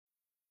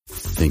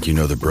Think you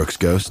know the Brooks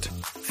Ghost?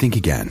 Think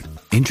again.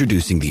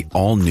 Introducing the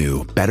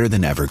all-new,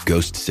 better-than-ever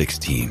Ghost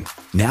 16.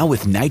 Now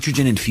with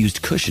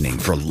nitrogen-infused cushioning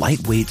for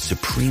lightweight,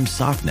 supreme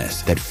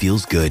softness that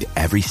feels good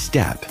every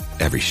step,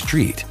 every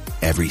street,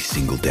 every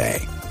single day.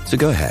 So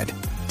go ahead,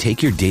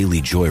 take your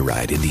daily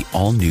joyride in the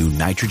all-new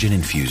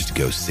nitrogen-infused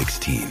Ghost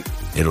 16.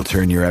 It'll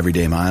turn your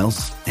everyday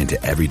miles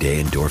into everyday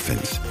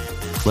endorphins.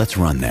 Let's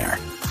run there.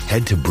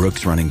 Head to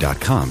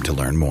brooksrunning.com to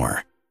learn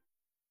more.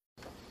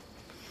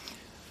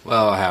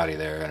 Well, howdy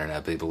there,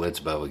 Internet people. It's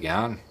Bo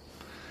again.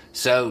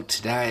 So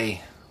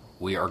today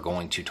we are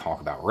going to talk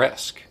about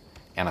risk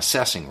and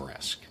assessing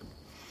risk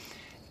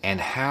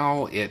and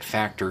how it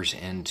factors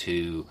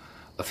into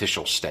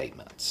official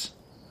statements.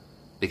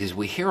 Because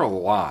we hear a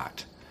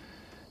lot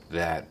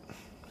that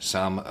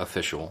some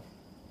official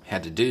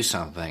had to do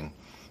something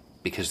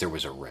because there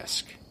was a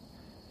risk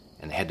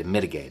and they had to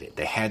mitigate it.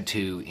 They had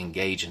to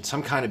engage in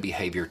some kind of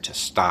behavior to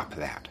stop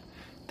that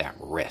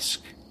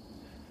risk.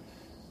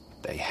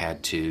 They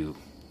had to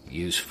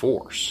use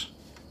force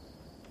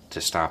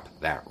to stop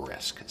that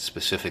risk,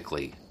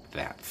 specifically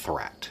that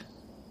threat,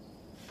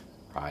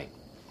 right?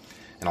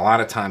 And a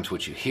lot of times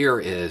what you hear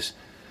is,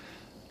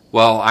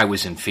 well, I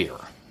was in fear.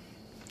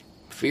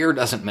 Fear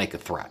doesn't make a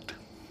threat.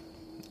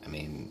 I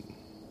mean,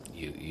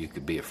 you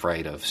could be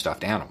afraid of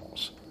stuffed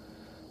animals.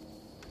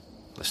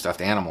 The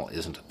stuffed animal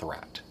isn't a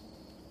threat.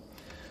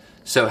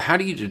 So how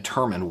do you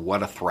determine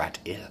what a threat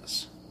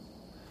is?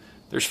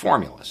 There's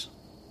formulas.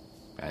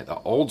 Okay? The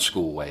old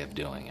school way of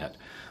doing it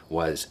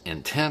was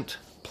intent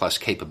plus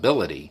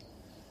capability.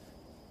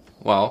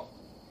 Well,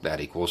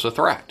 that equals a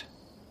threat.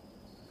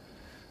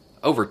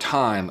 Over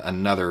time,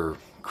 another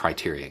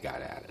criteria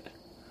got added.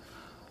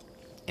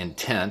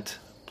 Intent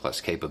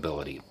plus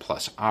capability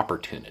plus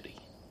opportunity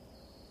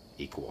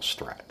equals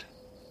threat.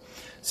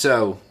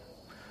 So,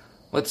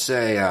 let's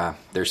say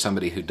there's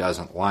somebody who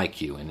doesn't like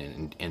you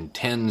and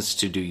intends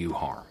to do you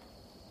harm.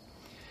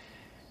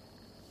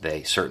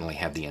 They certainly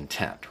have the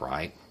intent,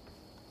 right?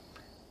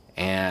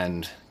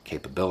 And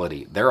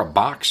capability. They're a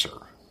boxer.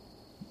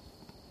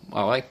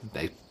 Well,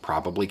 they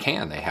probably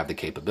can. They have the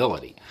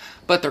capability.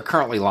 But they're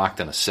currently locked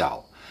in a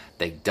cell.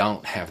 They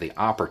don't have the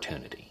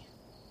opportunity.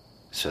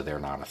 So they're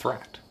not a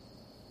threat.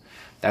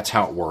 That's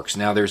how it works.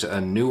 Now, there's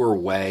a newer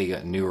way,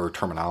 a newer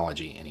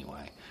terminology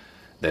anyway,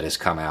 that has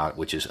come out,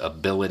 which is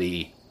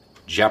ability,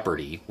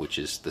 jeopardy, which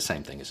is the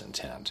same thing as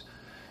intent,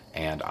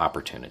 and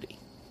opportunity.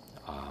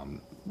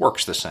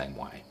 Works the same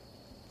way.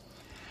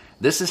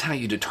 This is how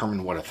you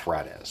determine what a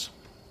threat is.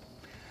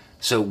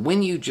 So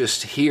when you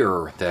just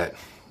hear that,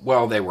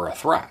 well, they were a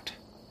threat,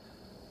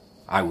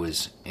 I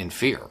was in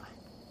fear,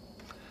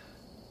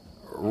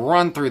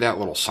 run through that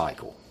little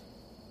cycle.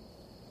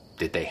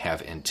 Did they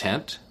have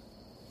intent,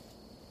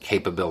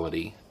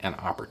 capability, and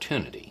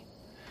opportunity?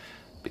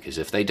 Because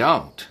if they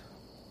don't,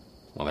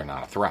 well, they're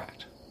not a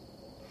threat.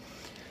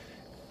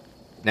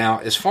 Now,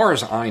 as far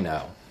as I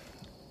know,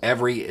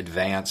 every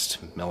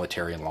advanced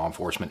military and law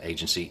enforcement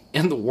agency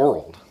in the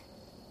world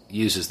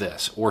uses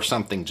this, or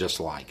something just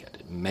like it.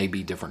 It may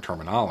be different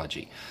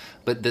terminology,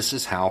 but this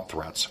is how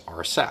threats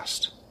are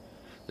assessed.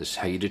 This is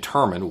how you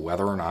determine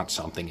whether or not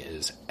something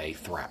is a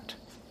threat.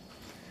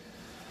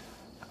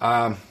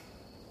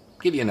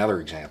 Give you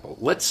another example.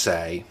 Let's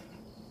say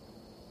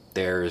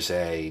there's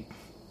a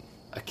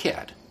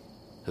kid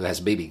who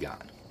has a BB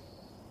gun,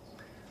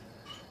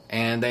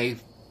 and they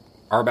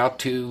are about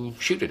to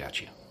shoot it at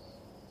you.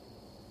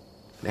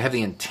 They have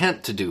the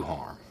intent to do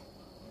harm,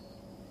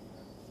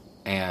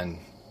 and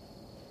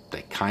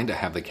they kind of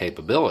have the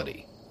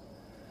capability,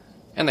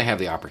 and they have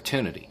the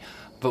opportunity.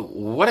 But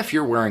what if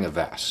you're wearing a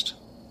vest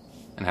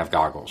and have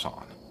goggles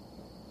on,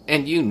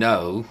 and you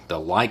know the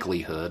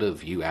likelihood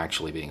of you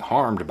actually being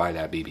harmed by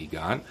that BB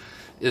gun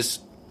is,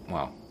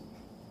 well,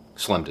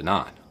 slim to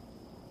none?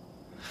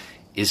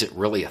 Is it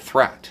really a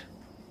threat?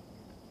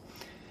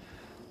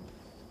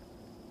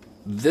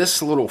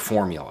 This little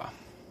formula,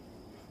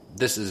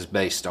 this is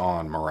based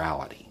on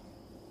morality.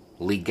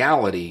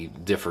 Legality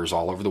differs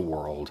all over the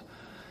world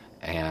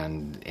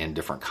and in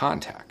different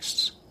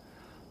contexts.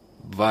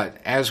 But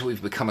as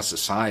we've become a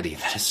society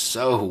that is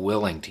so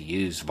willing to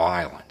use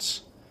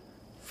violence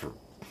for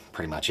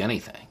pretty much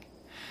anything,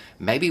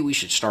 maybe we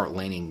should start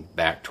leaning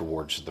back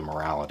towards the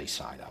morality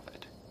side of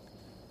it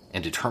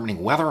and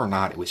determining whether or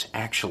not it was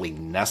actually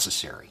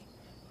necessary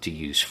to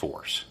use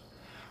force,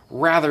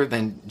 rather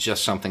than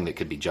just something that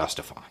could be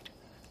justified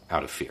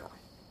out of fear.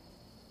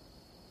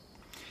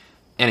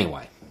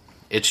 Anyway,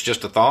 it's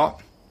just a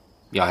thought.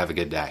 Y'all have a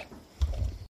good day.